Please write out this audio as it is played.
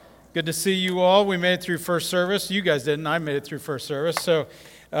Good to see you all. We made it through first service. You guys didn't. I made it through first service. So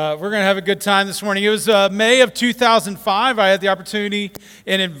we're going to have a good time this morning. It was May of 2005. I had the opportunity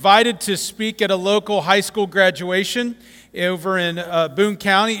and invited to speak at a local high school graduation over in Boone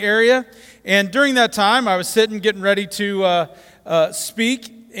County area. And during that time, I was sitting getting ready to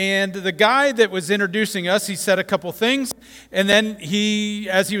speak. And the guy that was introducing us, he said a couple things. And then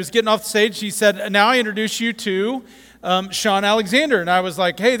as he was getting off the stage, he said, "Now I introduce you to Sean Alexander." And I was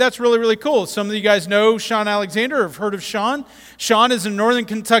like, hey, that's really, really cool. Some of you guys know Sean Alexander or have heard of Sean. Sean is in Northern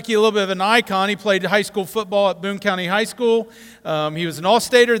Kentucky, a little bit of an icon. He played high school football at Boone County High School. He was an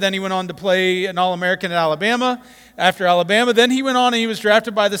All-Stater. Then he went on to play an All-American at Alabama. After Alabama, then he went on and he was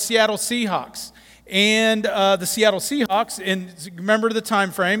drafted by the Seattle Seahawks. And the Seattle Seahawks, and remember the time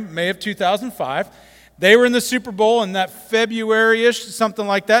frame, May of 2005, they were in the Super Bowl in that February-ish, something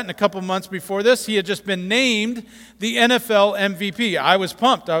like that, and a couple months before this, he had just been named the NFL MVP. I was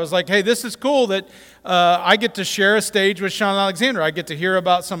pumped. I was like, hey, this is cool that I get to share a stage with Sean Alexander. I get to hear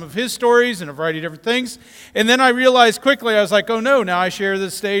about some of his stories and a variety of different things. And then I realized quickly, I was like, oh no, now I share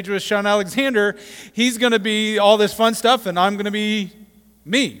the stage with Sean Alexander. He's going to be all this fun stuff, and I'm going to be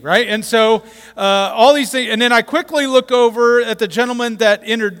me, right? And so all these things, and then I quickly look over at the gentleman that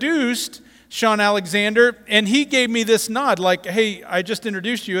introduced Sean Alexander, and he gave me this nod, like, hey, I just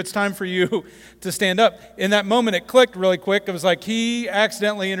introduced you, it's time for you to stand up. In that moment, it clicked really quick. It was like he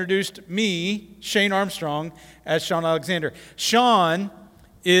accidentally introduced me, Shane Armstrong, as Sean Alexander. Sean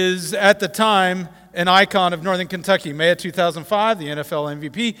is, at the time, an icon of Northern Kentucky. May of 2005, the NFL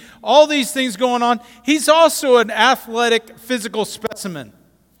MVP. All these things going on. He's also an athletic, physical specimen.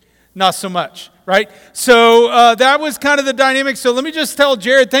 Not so much, right? So that was kind of the dynamic. So let me just tell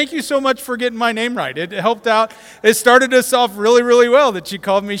Jared, thank you so much for getting my name right. It helped out. It started us off really, really well that you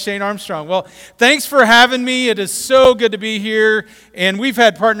called me Shane Armstrong. Well, thanks for having me. It is so good to be here. And we've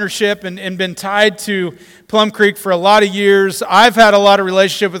had partnership and been tied to Plum Creek for a lot of years. I've had a lot of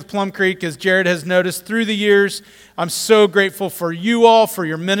relationship with Plum Creek, as Jared has noticed through the years. I'm so grateful for you all, for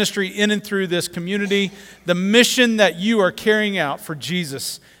your ministry in and through this community. The mission that you are carrying out for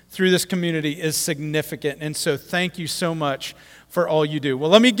Jesus through this community is significant. And so thank you so much for all you do. Well,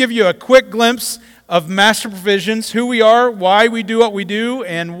 let me give you a quick glimpse of Master Provisions, who we are, why we do what we do,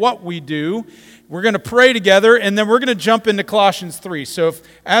 and what we do. We're going to pray together, and then we're going to jump into Colossians 3. So if,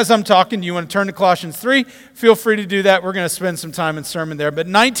 as I'm talking, you want to turn to Colossians 3, feel free to do that. We're going to spend some time in sermon there. But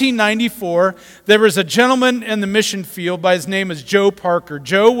 1994, there was a gentleman in the mission field by his name is Joe Parker.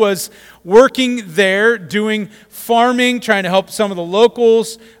 Joe was working there doing farming, trying to help some of the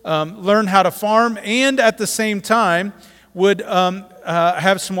locals learn how to farm, and at the same time would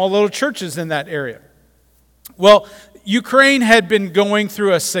have small little churches in that area. Well, Ukraine had been going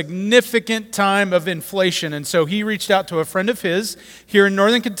through a significant time of inflation, and so he reached out to a friend of his here in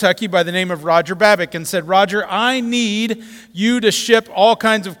Northern Kentucky by the name of Roger Babick and said, Roger, I need you to ship all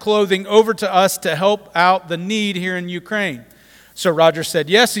kinds of clothing over to us to help out the need here in Ukraine. So Roger said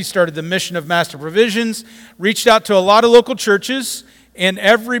yes. He started the mission of Master Provisions, reached out to a lot of local churches, and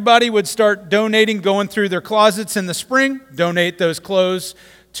everybody would start donating, going through their closets in the spring, donate those clothes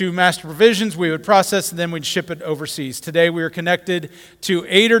to Master Provisions. We would process and then we'd ship it overseas. Today we are connected to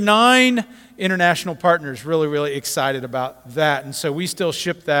 8 or 9 international partners. Really, really excited about that. And so we still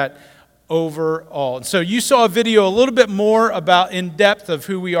ship that overall. And so you saw a video a little bit more about in depth of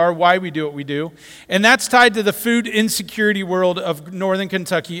who we are, why we do what we do. And that's tied to the food insecurity world of Northern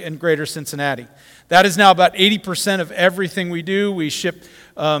Kentucky and greater Cincinnati. That is now about 80% of everything we do. We ship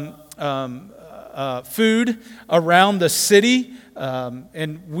food around the city.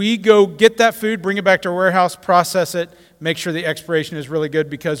 And we go get that food, bring it back to our warehouse, process it, make sure the expiration is really good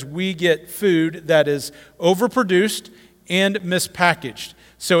because we get food that is overproduced and mispackaged.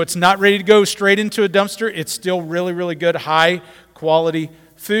 So it's not ready to go straight into a dumpster. It's still really, really good, high quality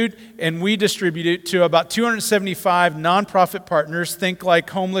food. And we distribute it to about 275 nonprofit partners. Think like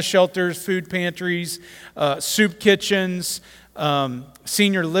homeless shelters, food pantries, soup kitchens,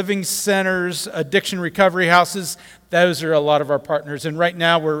 senior living centers, addiction recovery houses. Those are a lot of our partners. And right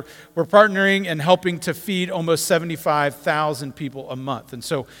now we're partnering and helping to feed almost 75,000 people a month. And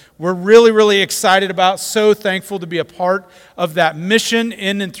so we're really, really excited about, so thankful to be a part of that mission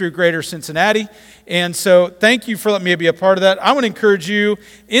in and through greater Cincinnati. And so thank you for letting me be a part of that. I want to encourage you,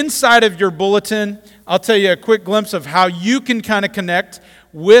 inside of your bulletin, I'll tell you a quick glimpse of how you can kind of connect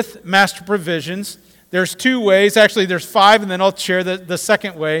with Master Provisions. There's 2 ways. Actually, there's 5, and then I'll share the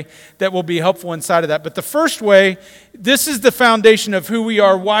second way that will be helpful inside of that. But the first way, this is the foundation of who we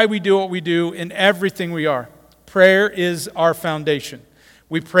are, why we do what we do, in everything we are. Prayer is our foundation.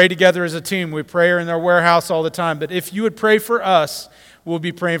 We pray together as a team. We pray in our warehouse all the time. But if you would pray for us, we'll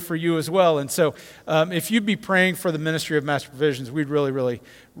be praying for you as well. And so if you'd be praying for the ministry of Master Provisions, we'd really, really,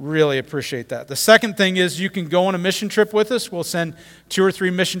 really appreciate that. The second thing is you can go on a mission trip with us. We'll send 2 or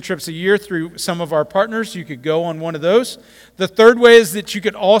 3 mission trips a year through some of our partners. You could go on one of those. The third way is that you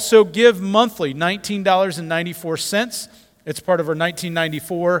could also give monthly, $19.94. It's part of our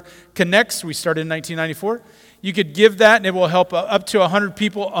 1994 Connects. We started in 1994. You could give that, and it will help up to 100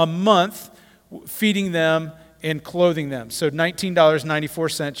 people a month, feeding them and clothing them. So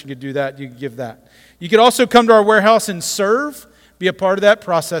 $19.94, you could do that. You could give that. You could also come to our warehouse and serve, be a part of that,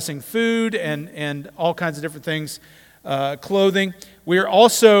 processing food and all kinds of different things, clothing. We are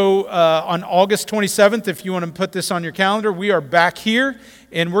also, on August 27th, if you want to put this on your calendar, we are back here,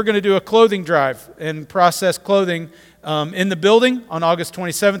 and we're going to do a clothing drive and process clothing in the building on August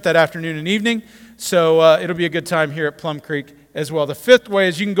 27th, that afternoon and evening. So it'll be a good time here at Plum Creek as well. The fifth way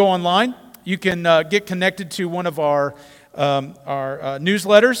is you can go online. You can get connected to one of our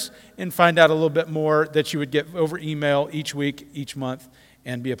newsletters and find out a little bit more that you would get over email each week, each month,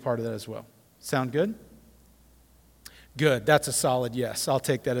 and be a part of that as well. Sound good? Good. That's a solid yes. I'll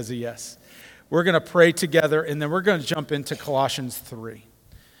take that as a yes. We're going to pray together, and then we're going to jump into Colossians 3.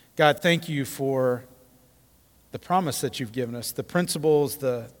 God, thank you for the promise that you've given us, the principles,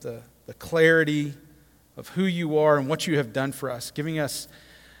 the clarity of who you are and what you have done for us,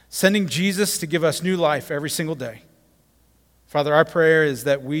 sending Jesus to give us new life every single day. Father, our prayer is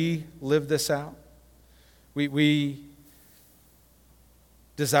that we live this out. We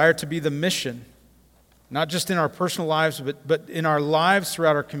desire to be the mission, not just in our personal lives, but in our lives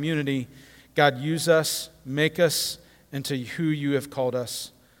throughout our community. God, use us, make us into who you have called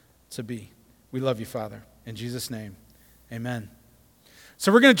us to be. We love you, Father. In Jesus' name, amen.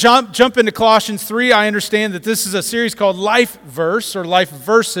 So we're going to jump into Colossians 3. I understand that this is a series called Life Verse or Life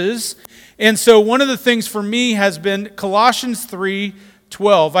Verses. And so one of the things for me has been Colossians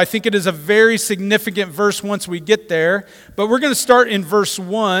 3:12. I think it is a very significant verse once we get there. But we're going to start in verse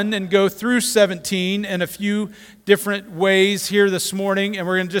 1 and go through 17 in a few different ways here this morning. And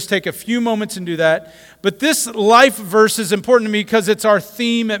we're going to just take a few moments and do that. But this life verse is important to me because it's our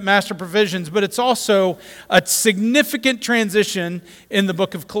theme at Master Provisions. But it's also a significant transition in the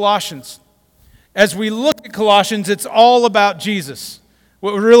book of Colossians. As we look at Colossians, it's all about Jesus.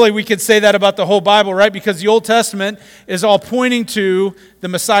 Well, really, we could say that about the whole Bible, right? Because the Old Testament is all pointing to the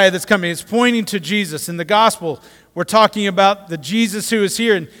Messiah that's coming. It's pointing to Jesus. In the Gospel, we're talking about the Jesus who is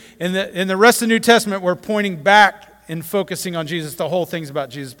here. And in the rest of the New Testament, we're pointing back and focusing on Jesus. The whole thing's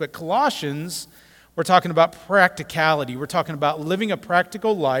about Jesus. But Colossians, we're talking about practicality. We're talking about living a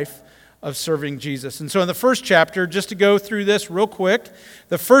practical life of serving Jesus. And so in the first chapter, just to go through this real quick,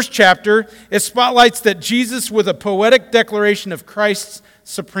 the first chapter, it spotlights that Jesus with a poetic declaration of Christ's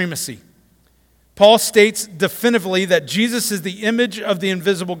supremacy. Paul states definitively that Jesus is the image of the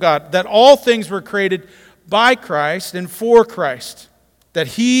invisible God, that all things were created by Christ and for Christ, that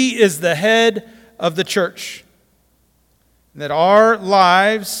he is the head of the church, that our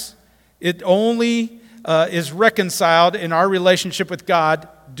lives, it only is reconciled in our relationship with God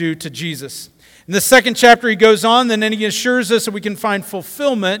due to Jesus. In the second chapter, he goes on, and then he assures us that we can find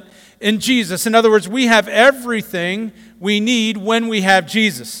fulfillment in Jesus. In other words, we have everything we need when we have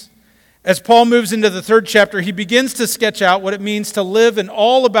Jesus. As Paul moves into the third chapter, he begins to sketch out what it means to live an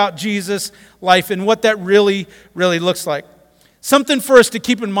all about Jesus life and what that really, really looks like. Something for us to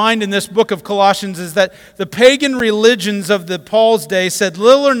keep in mind in this book of Colossians is that the pagan religions of Paul's day said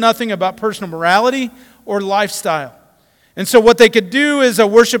little or nothing about personal morality or lifestyle. And so what they could do is a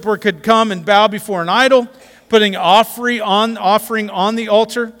worshiper could come and bow before an idol, putting offering on the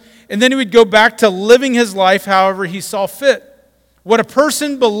altar, and then he would go back to living his life however he saw fit. What a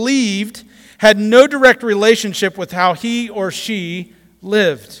person believed had no direct relationship with how he or she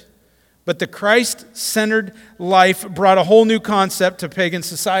lived. But the Christ-centered life brought a whole new concept to pagan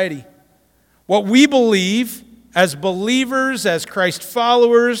society. What we believe as believers, as Christ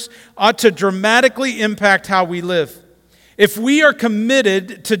followers, ought to dramatically impact how we live. If we are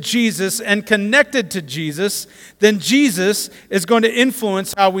committed to Jesus and connected to Jesus, then Jesus is going to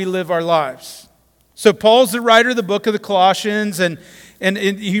influence how we live our lives. So Paul's the writer of the book of the Colossians, and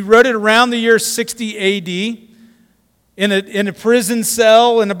he wrote it around the year 60 A.D., in a prison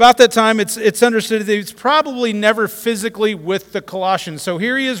cell, and about that time it's understood that he's probably never physically with the Colossians. So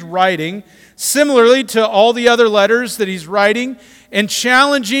here he is writing, similarly to all the other letters that he's writing, and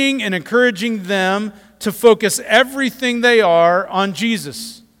challenging and encouraging them to focus everything they are on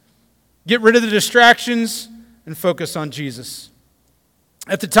Jesus. Get rid of the distractions and focus on Jesus.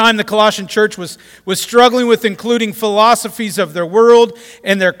 At the time, the Colossian church was struggling with including philosophies of their world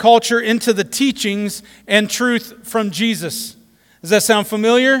and their culture into the teachings and truth from Jesus. Does that sound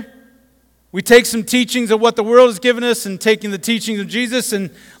familiar? We take some teachings of what the world has given us and taking the teachings of Jesus and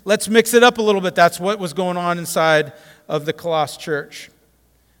let's mix it up a little bit. That's what was going on inside of the Colossus church.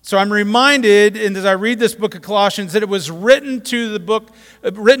 So I'm reminded, and as I read this book of Colossians, that it was written to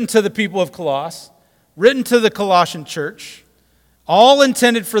the people of Colossus, written to the Colossian church, all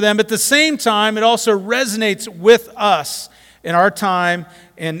intended for them. At the same time, it also resonates with us in our time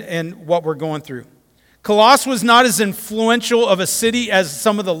and what we're going through. Colossus was not as influential of a city as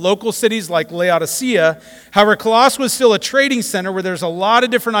some of the local cities like Laodicea. However, Colossus was still a trading center where there's a lot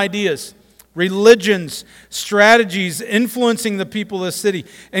of different ideas, religions, strategies influencing the people of the city.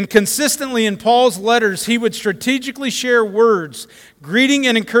 And consistently in Paul's letters, he would strategically share words, greeting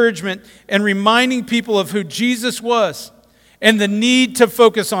and encouragement, and reminding people of who Jesus was and the need to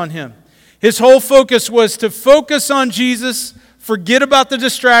focus on him. His whole focus was to focus on Jesus, forget about the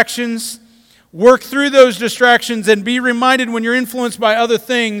distractions, work through those distractions, and be reminded when you're influenced by other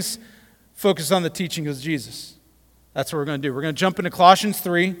things, focus on the teaching of Jesus. That's what we're going to do. We're going to jump into Colossians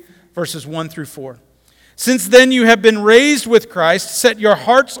 3, verses 1 through 4. Since then you have been raised with Christ, set your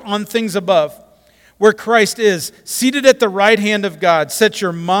hearts on things above, where Christ is, seated at the right hand of God. Set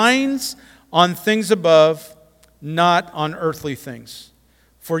your minds on things above, not on earthly things.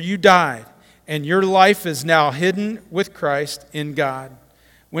 For you died, and your life is now hidden with Christ in God.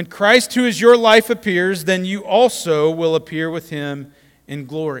 When Christ, who is your life, appears, then you also will appear with him in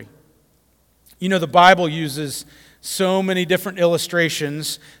glory. You know, the Bible uses so many different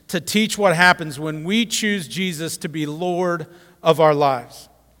illustrations to teach what happens when we choose Jesus to be Lord of our lives.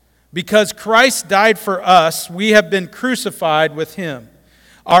 Because Christ died for us, we have been crucified with him.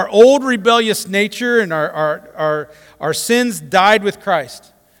 Our old rebellious nature and our sins died with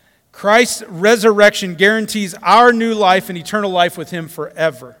Christ. Christ's resurrection guarantees our new life and eternal life with him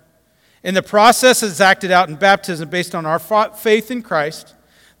forever. And the process is acted out in baptism based on our faith in Christ.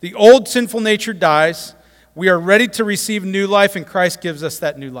 The old sinful nature dies. We are ready to receive new life, and Christ gives us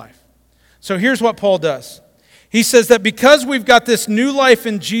that new life. So here's what Paul does. He says that because we've got this new life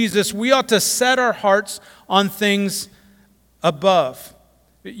in Jesus, we ought to set our hearts on things above.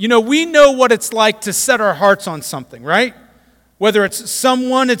 You know, we know what it's like to set our hearts on something, right? Whether it's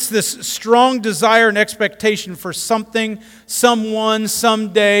someone, it's this strong desire and expectation for something, someone,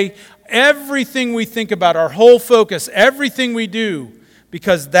 someday. Everything we think about, our whole focus, everything we do,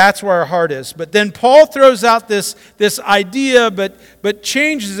 because that's where our heart is. But then Paul throws out this idea, but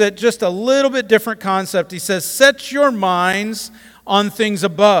changes it just a little bit different concept. He says, set your minds on things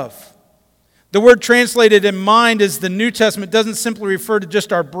above. The word translated in mind is the New Testament doesn't simply refer to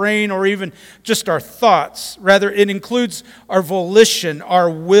just our brain or even just our thoughts. Rather, it includes our volition, our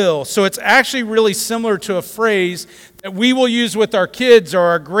will. So it's actually really similar to a phrase that we will use with our kids or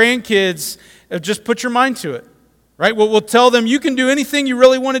our grandkids. Just put your mind to it, right? We'll tell them you can do anything you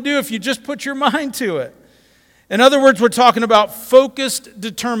really want to do if you just put your mind to it. In other words, we're talking about focused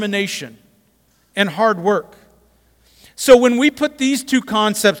determination and hard work. So when we put these two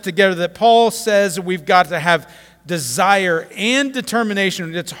concepts together that Paul says we've got to have desire and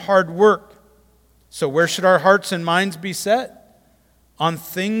determination, it's hard work. So where should our hearts and minds be set? On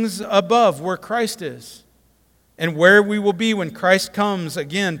things above, where Christ is. And where we will be when Christ comes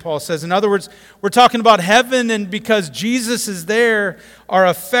again, Paul says. In other words, we're talking about heaven, and because Jesus is there, our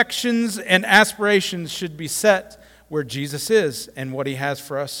affections and aspirations should be set where Jesus is and what he has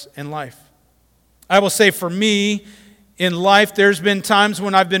for us in life. I will say for me, in life, there's been times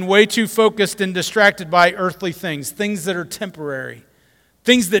when I've been way too focused and distracted by earthly things, things that are temporary,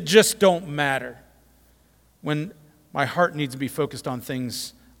 things that just don't matter, when my heart needs to be focused on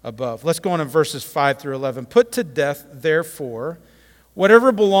things above. Let's go on to verses 5 through 11. Put to death, therefore,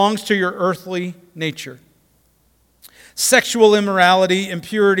 whatever belongs to your earthly nature: sexual immorality,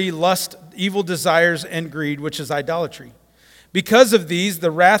 impurity, lust, evil desires, and greed, which is idolatry. Because of these, the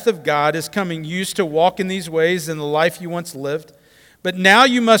wrath of God is coming. You used to walk in these ways in the life you once lived. But now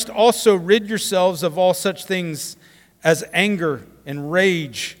you must also rid yourselves of all such things as anger and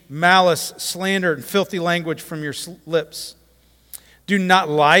rage, malice, slander, and filthy language from your lips. Do not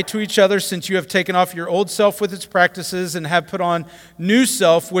lie to each other, since you have taken off your old self with its practices and have put on new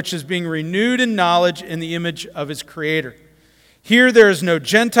self, which is being renewed in knowledge in the image of its Creator. Here there is no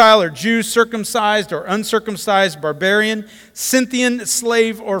Gentile or Jew, circumcised or uncircumcised, barbarian, Scythian,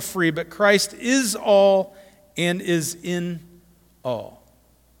 slave or free, but Christ is all and is in all.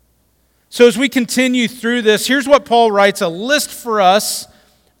 So as we continue through this, here's what Paul writes, a list for us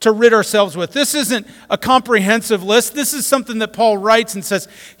to rid ourselves with. This isn't a comprehensive list. This is something that Paul writes and says,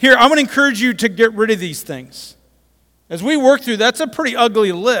 here, I'm going to encourage you to get rid of these things. As we work through, that's a pretty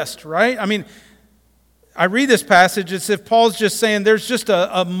ugly list, right? I mean, I read this passage as if Paul's just saying there's just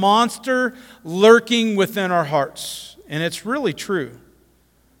a monster lurking within our hearts. And it's really true.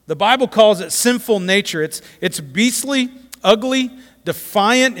 The Bible calls it sinful nature. It's beastly, ugly,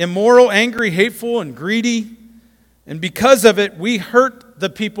 defiant, immoral, angry, hateful, and greedy. And because of it, we hurt the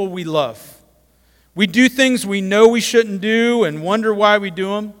people we love. We do things we know we shouldn't do and wonder why we do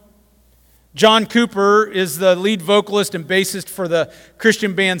them. John Cooper is the lead vocalist and bassist for the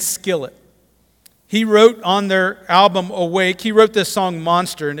Christian band Skillet. He wrote on their album Awake, he wrote this song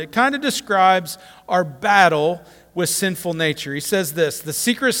Monster, and it kind of describes our battle with sinful nature. He says this: "The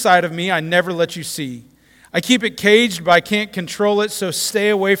secret side of me I never let you see. I keep it caged, but I can't control it, so stay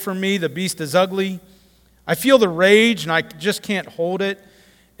away from me. The beast is ugly. I feel the rage, and I just can't hold it.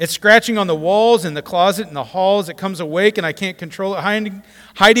 It's scratching on the walls, in the closet, in the halls. It comes awake, and I can't control it,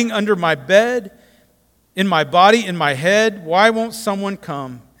 hiding under my bed, in my body, in my head. Why won't someone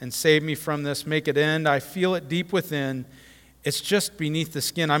come and save me from this, make it end? I feel it deep within. It's just beneath the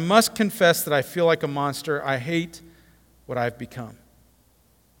skin. I must confess that I feel like a monster. I hate what I've become."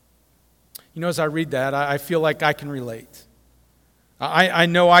 You know, as I read that, I feel like I can relate. I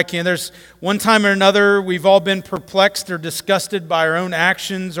know I can. There's one time or another we've all been perplexed or disgusted by our own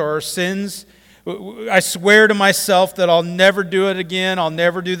actions or our sins. I swear to myself that I'll never do it again. I'll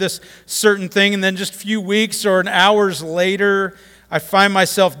never do this certain thing. And then just a few weeks or hours later, I find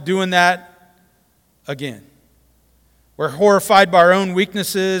myself doing that again. We're horrified by our own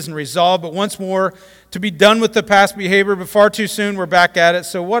weaknesses and resolve, but once more to be done with the past behavior, but far too soon we're back at it.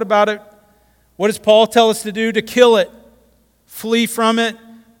 So what about it? What does Paul tell us to do? To kill it. Flee from it,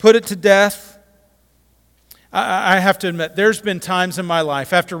 put it to death. I have to admit, there's been times in my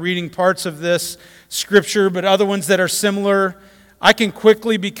life, after reading parts of this scripture, but other ones that are similar, I can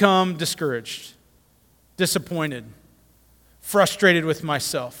quickly become discouraged, disappointed, frustrated with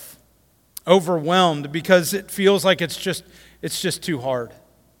myself, overwhelmed, because it feels like it's just too hard.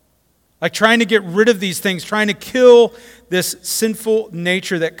 Like trying to get rid of these things, trying to kill this sinful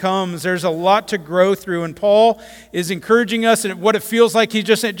nature that comes. There's a lot to grow through. And Paul is encouraging us, and what it feels like he's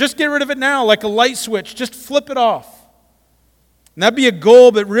just saying, just get rid of it now, like a light switch. Just flip it off. And that'd be a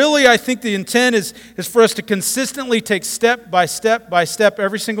goal, but really I think the intent is for us to consistently take step by step by step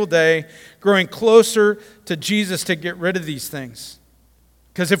every single day, growing closer to Jesus to get rid of these things.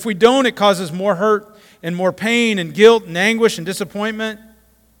 Because if we don't, it causes more hurt and more pain and guilt and anguish and disappointment.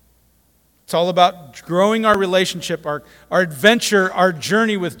 It's all about growing our relationship, our adventure, our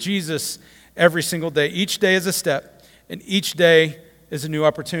journey with Jesus every single day. Each day is a step, and each day is a new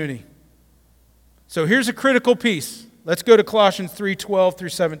opportunity. So here's a critical piece. Let's go to Colossians 3:12 through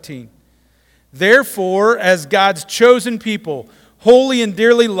 17. "Therefore, as God's chosen people, holy and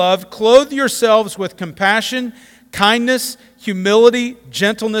dearly loved, clothe yourselves with compassion, kindness, humility,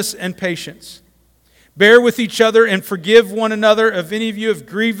 gentleness, and patience. Bear with each other and forgive one another if any of you have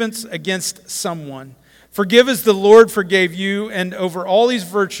grievance against someone. Forgive as the Lord forgave you, and over all these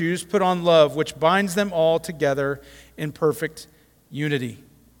virtues put on love, which binds them all together in perfect unity.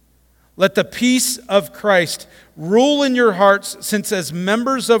 Let the peace of Christ rule in your hearts, since as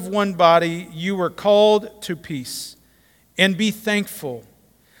members of one body you were called to peace. And be thankful.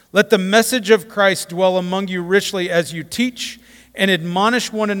 Let the message of Christ dwell among you richly as you teach and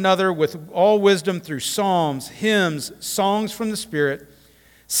admonish one another with all wisdom through psalms, hymns, songs from the Spirit,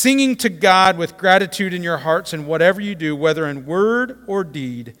 singing to God with gratitude in your hearts, and whatever you do, whether in word or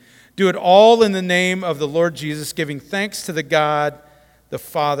deed, do it all in the name of the Lord Jesus, giving thanks to the God, the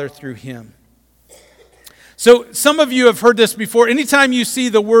Father, through Him." So some of you have heard this before. Anytime you see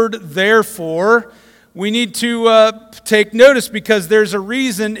the word therefore, we need to take notice, because there's a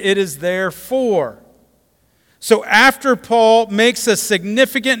reason it is there for. So after Paul makes a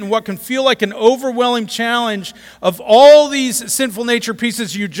significant and what can feel like an overwhelming challenge of all these sinful nature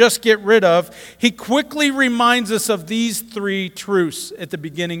pieces you just get rid of, he quickly reminds us of these three truths at the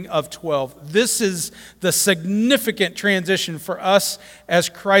beginning of 12. This is the significant transition for us as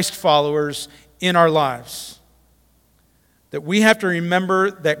Christ followers in our lives. That we have to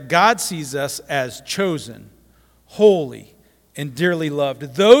remember that God sees us as chosen, holy, and dearly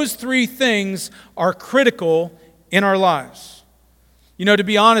loved. Those three things are critical in our lives. You know, to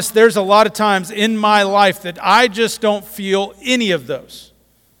be honest, there's a lot of times in my life that I just don't feel any of those.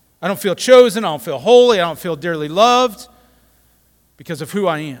 I don't feel chosen, I don't feel holy, I don't feel dearly loved because of who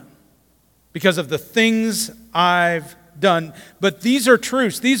I am, because of the things I've done. But these are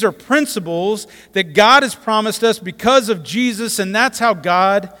truths, these are principles that God has promised us because of Jesus, and that's how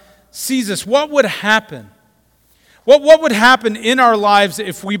God sees us. What would happen? What would happen in our lives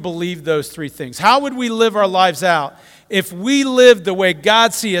if we believed those three things? How would we live our lives out if we lived the way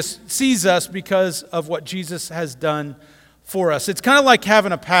God sees us because of what Jesus has done for us? It's kind of like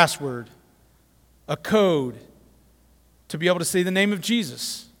having a password, a code, to be able to say the name of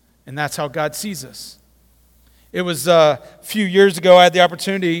Jesus. And that's how God sees us. It was a few years ago, I had the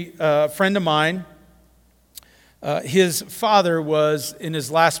opportunity, a friend of mine, his father was in his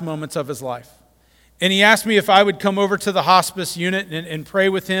last moments of his life. And he asked me if I would come over to the hospice unit and pray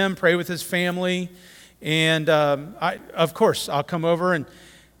with him, pray with his family. And of course, I'll come over. And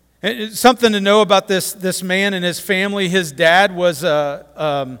it's something to know about this man and his family. His dad was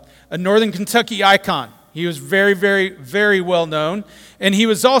a Northern Kentucky icon. He was very, very, very well known. And he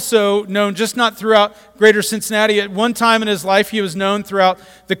was also known just not throughout greater Cincinnati. At one time in his life, he was known throughout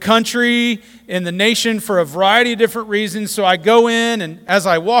the country and the nation for a variety of different reasons. So I go in, and as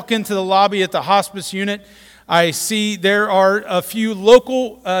I walk into the lobby at the hospice unit, I see there are a few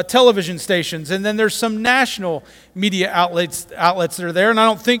local television stations, and then there's some national media outlets that are there. And I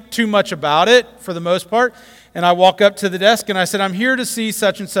don't think too much about it for the most part. And I walk up to the desk and I said, I'm here to see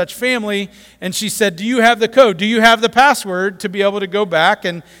such and such family. And she said, do you have the code? Do you have the password to be able to go back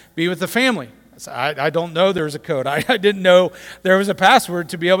and be with the family? I said, I don't know there's a code. I didn't know there was a password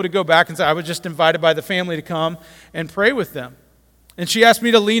to be able to go back and say, I was just invited by the family to come and pray with them. And she asked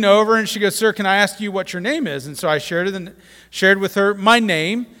me to lean over and she goes, sir, can I ask you what your name is? And so I shared with her my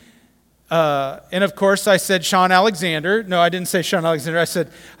name. And of course I said Sean Alexander. No, I didn't say Sean Alexander.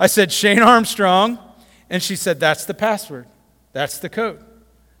 I said Shane Armstrong. And she said, that's the password. That's the code.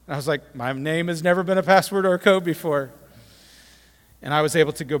 And I was like, my name has never been a password or a code before. And I was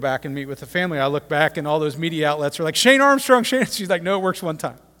able to go back and meet with the family. I look back and all those media outlets are like, Shane Armstrong, Shane. She's like, no, it works one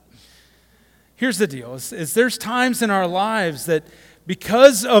time. Here's the deal, is there's times in our lives that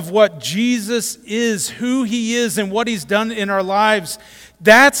because of what Jesus is, who he is, and what he's done in our lives,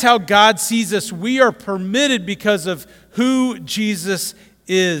 that's how God sees us. We are permitted because of who Jesus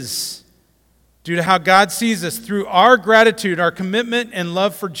is. Due to how God sees us, through our gratitude, our commitment, and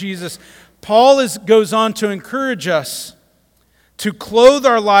love for Jesus, Paul goes on to encourage us to clothe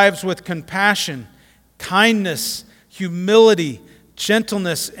our lives with compassion, kindness, humility,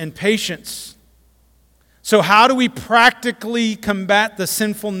 gentleness, and patience. So how do we practically combat the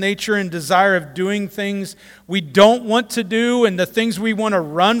sinful nature and desire of doing things we don't want to do and the things we want to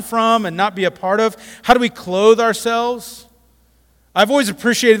run from and not be a part of? How do we clothe ourselves? I've always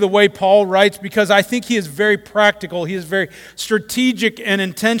appreciated the way Paul writes because I think he is very practical. He is very strategic and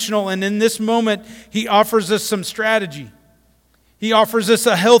intentional. And in this moment, he offers us some strategy. He offers us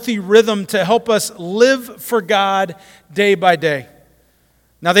a healthy rhythm to help us live for God day by day.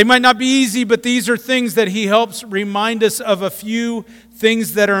 Now, they might not be easy, but these are things that he helps remind us of a few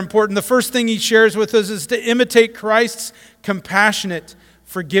things that are important. The first thing he shares with us is to imitate Christ's compassionate,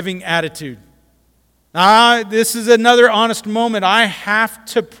 forgiving attitude. This is another honest moment. I have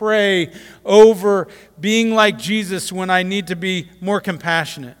to pray over being like Jesus when I need to be more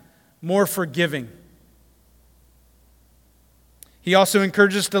compassionate, more forgiving. He also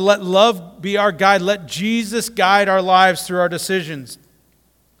encourages us to let love be our guide. Let Jesus guide our lives through our decisions.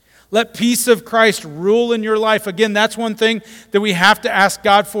 Let peace of Christ rule in your life. Again, that's one thing that we have to ask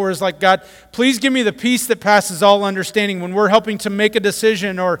God for is like, God, please give me the peace that passes all understanding when we're helping to make a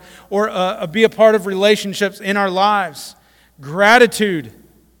decision or be a part of relationships in our lives. Gratitude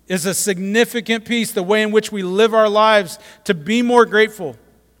is a significant piece, the way in which we live our lives to be more grateful.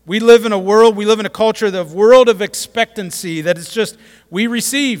 We live in a culture, the world of expectancy, that it's just, we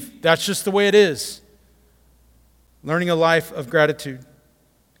receive. That's just the way it is. Learning a life of gratitude.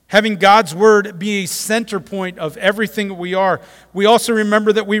 Having God's word be a center point of everything that we are. We also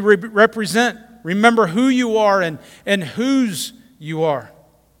remember that we represent. Remember who you are and whose you are.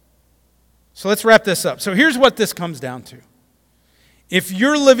 So let's wrap this up. So here's what this comes down to. If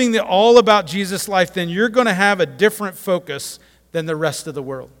you're living the all about Jesus life, then you're going to have a different focus than the rest of the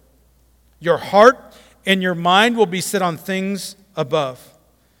world. Your heart and your mind will be set on things above.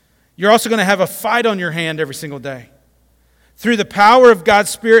 You're also going to have a fight on your hand every single day. Through the power of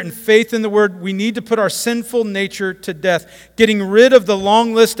God's Spirit and faith in the Word, we need to put our sinful nature to death, getting rid of the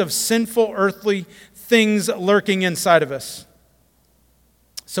long list of sinful earthly things lurking inside of us.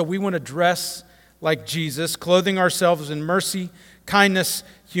 So we want to dress like Jesus, clothing ourselves in mercy, kindness,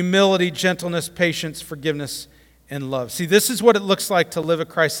 humility, gentleness, patience, forgiveness, and love. See, this is what it looks like to live a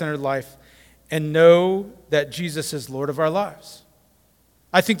Christ-centered life and know that Jesus is Lord of our lives.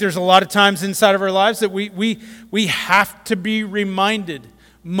 I think there's a lot of times inside of our lives that we have to be reminded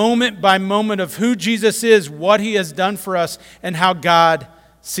moment by moment of who Jesus is, what he has done for us, and how God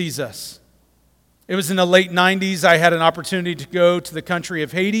sees us. It was in the late 90s. I had an opportunity to go to the country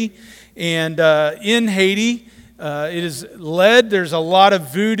of Haiti. And in Haiti, it is led, there's a lot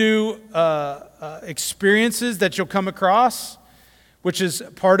of voodoo experiences that you'll come across, which is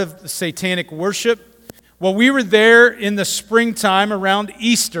part of the satanic worship. Well, we were there in the springtime around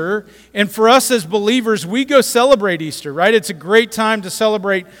Easter, and for us as believers, we go celebrate Easter, right? It's a great time to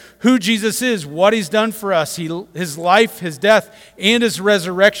celebrate who Jesus is, what He's done for us, His life, His death, and His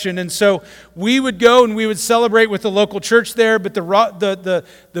resurrection. And so we would go and we would celebrate with the local church there, but the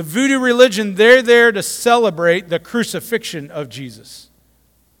voodoo religion, they're there to celebrate the crucifixion of Jesus.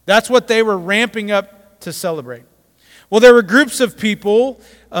 That's what they were ramping up to celebrate. Well, there were groups of people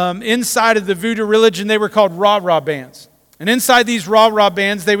inside of the voodoo religion. They were called rah-rah bands. And inside these rah-rah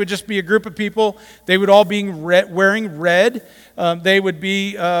bands, they would just be a group of people. They would all be wearing red. They would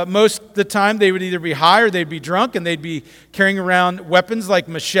be, most of the time, they would either be high or they'd be drunk, and they'd be carrying around weapons like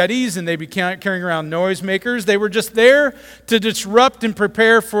machetes, and they'd be carrying around noisemakers. They were just there to disrupt and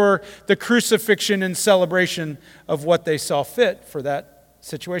prepare for the crucifixion and celebration of what they saw fit for that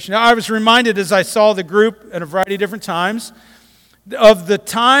situation. Now, I was reminded as I saw the group at a variety of different times of the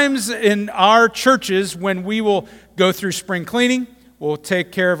times in our churches when we will go through spring cleaning, we'll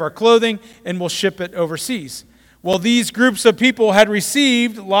take care of our clothing, and we'll ship it overseas. Well, these groups of people had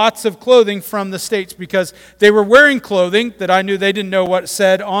received lots of clothing from the States because they were wearing clothing that I knew they didn't know what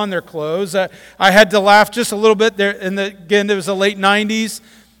said on their clothes. I had to laugh just a little bit there. Again, it was the late 90s.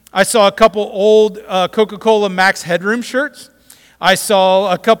 I saw a couple old Coca-Cola Max Headroom shirts. I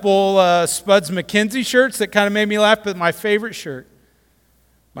saw a couple Spuds McKenzie shirts that kind of made me laugh, but my favorite shirt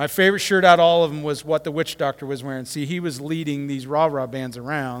out of all of them was what the witch doctor was wearing. See, he was leading these rah-rah bands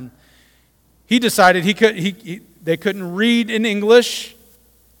around. He decided they couldn't read in English,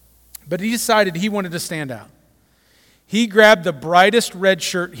 but he decided he wanted to stand out. He grabbed the brightest red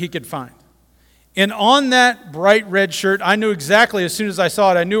shirt he could find. And on that bright red shirt, I knew exactly, as soon as I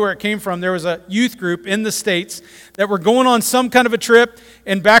saw it, I knew where it came from. There was a youth group in the States that were going on some kind of a trip.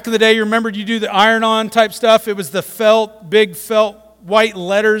 And back in the day, you remembered you do the iron-on type stuff. It was the big felt white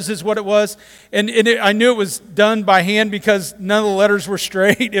letters is what it was. And I knew it was done by hand because none of the letters were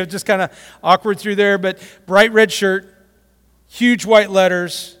straight. It was just kind of awkward through there. But bright red shirt, huge white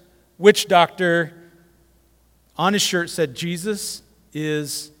letters, witch doctor. On his shirt said, "Jesus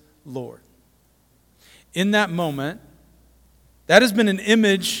is Lord." In that moment, that has been an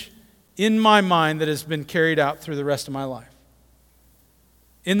image in my mind that has been carried out through the rest of my life.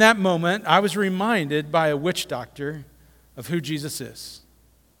 In that moment, I was reminded by a witch doctor of who Jesus is,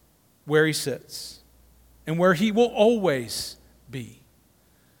 where He sits, and where He will always be.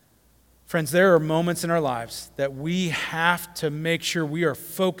 Friends, there are moments in our lives that we have to make sure we are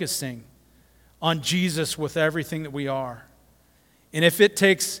focusing on Jesus with everything that we are. And if it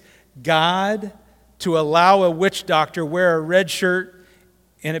takes God to allow a witch doctor wear a red shirt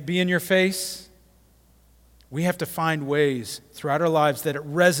and it be in your face, we have to find ways throughout our lives that it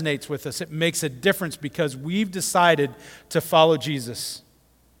resonates with us. It makes a difference because we've decided to follow Jesus.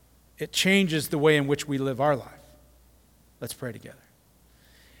 It changes the way in which we live our life. Let's pray together.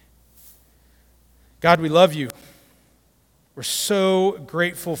 God, we love You. We're so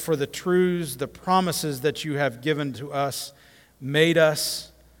grateful for the truths, the promises that You have given to us, made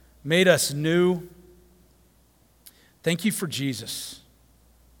us new. Thank You for Jesus.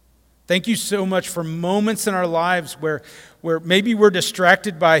 Thank You so much for moments in our lives where maybe we're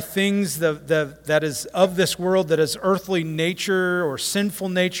distracted by things that is of this world, that is earthly nature or sinful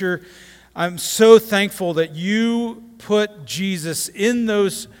nature. I'm so thankful that You put Jesus in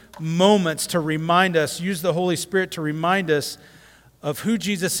those moments to remind us, use the Holy Spirit to remind us of who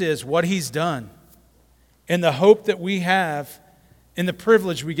Jesus is, what He's done, and the hope that we have and the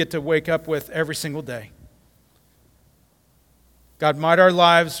privilege we get to wake up with every single day. God, might our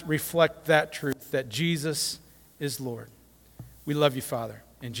lives reflect that truth, that Jesus is Lord. We love You, Father.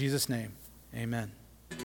 In Jesus' name, amen.